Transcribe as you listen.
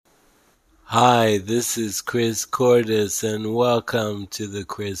Hi, this is Chris Cordes, and welcome to the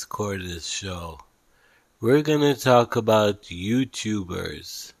Chris Cordes Show. We're going to talk about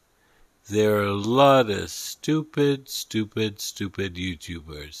YouTubers. There are a lot of stupid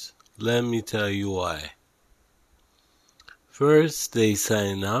YouTubers. Let me tell you why. First, they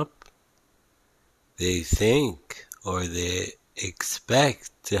sign up, they think or they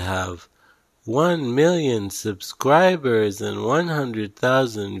expect to have 1 million subscribers and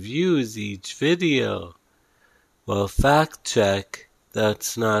 100,000 views each video. Well, fact check,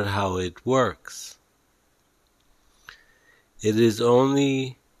 that's not how it works. It is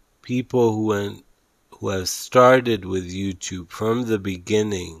only people who have started with YouTube from the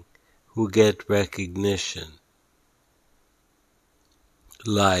beginning who get recognition.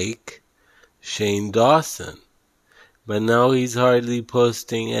 Like Shane Dawson. But now he's hardly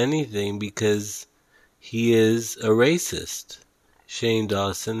posting anything because he is a racist. Shane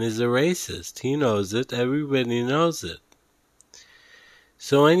Dawson is a racist. He knows it. Everybody knows it.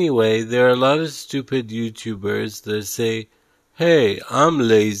 So anyway, there are a lot of stupid YouTubers that say, hey, I'm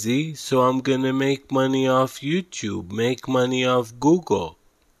lazy, so I'm gonna make money off YouTube, make money off Google.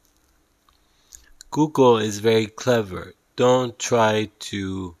 Google is very clever. Don't try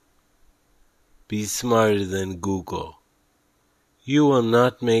to be smarter than Google. You will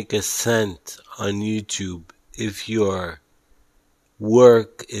not make a cent on YouTube if your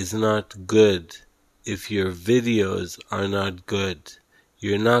work is not good, if your videos are not good.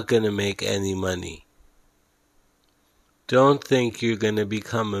 You're not going to make any money. Don't think you're going to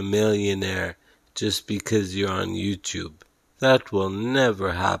become a millionaire just because you're on YouTube. That will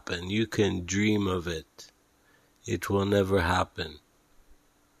never happen. You can dream of it. It will never happen.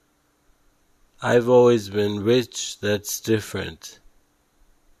 I've always been rich, that's different.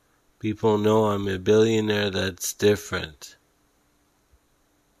 People know I'm a billionaire, that's different.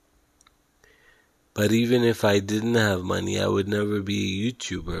 But even if I didn't have money, I would never be a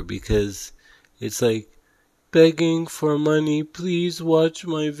YouTuber because it's like begging for money. Please watch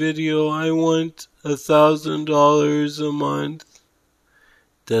my video. I want $1,000 a month.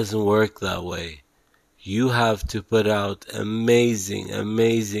 Doesn't work that way. You have to put out amazing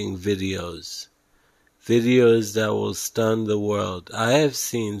videos. Videos that will stun the world. I have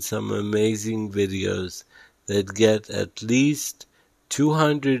seen some amazing videos that get at least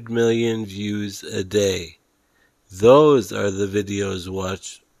 200 million views a day. Those are the videos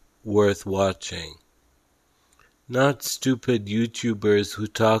worth watching. Not stupid YouTubers who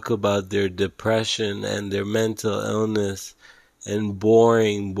talk about their depression and their mental illness and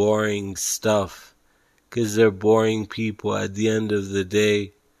boring stuff. Because they're boring people. At the end of the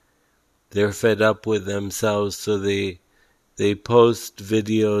day, they're fed up with themselves, so they post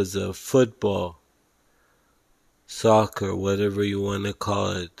videos of football, soccer, whatever you want to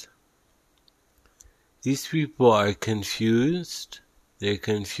call it. These people are confused. They're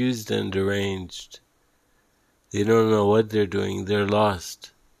confused and deranged. They don't know what they're doing. They're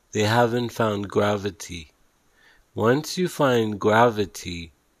lost. They haven't found gravity. Once you find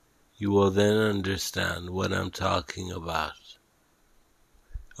gravity, you will then understand what I'm talking about.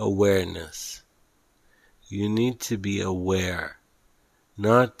 Awareness. You need to be aware,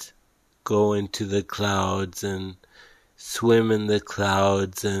 not go into the clouds and swim in the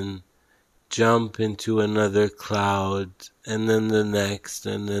clouds and jump into another cloud and then the next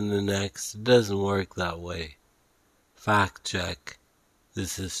and then the next. It doesn't work that way. Fact check.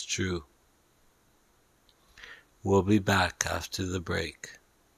 This is true. We'll be back after the break.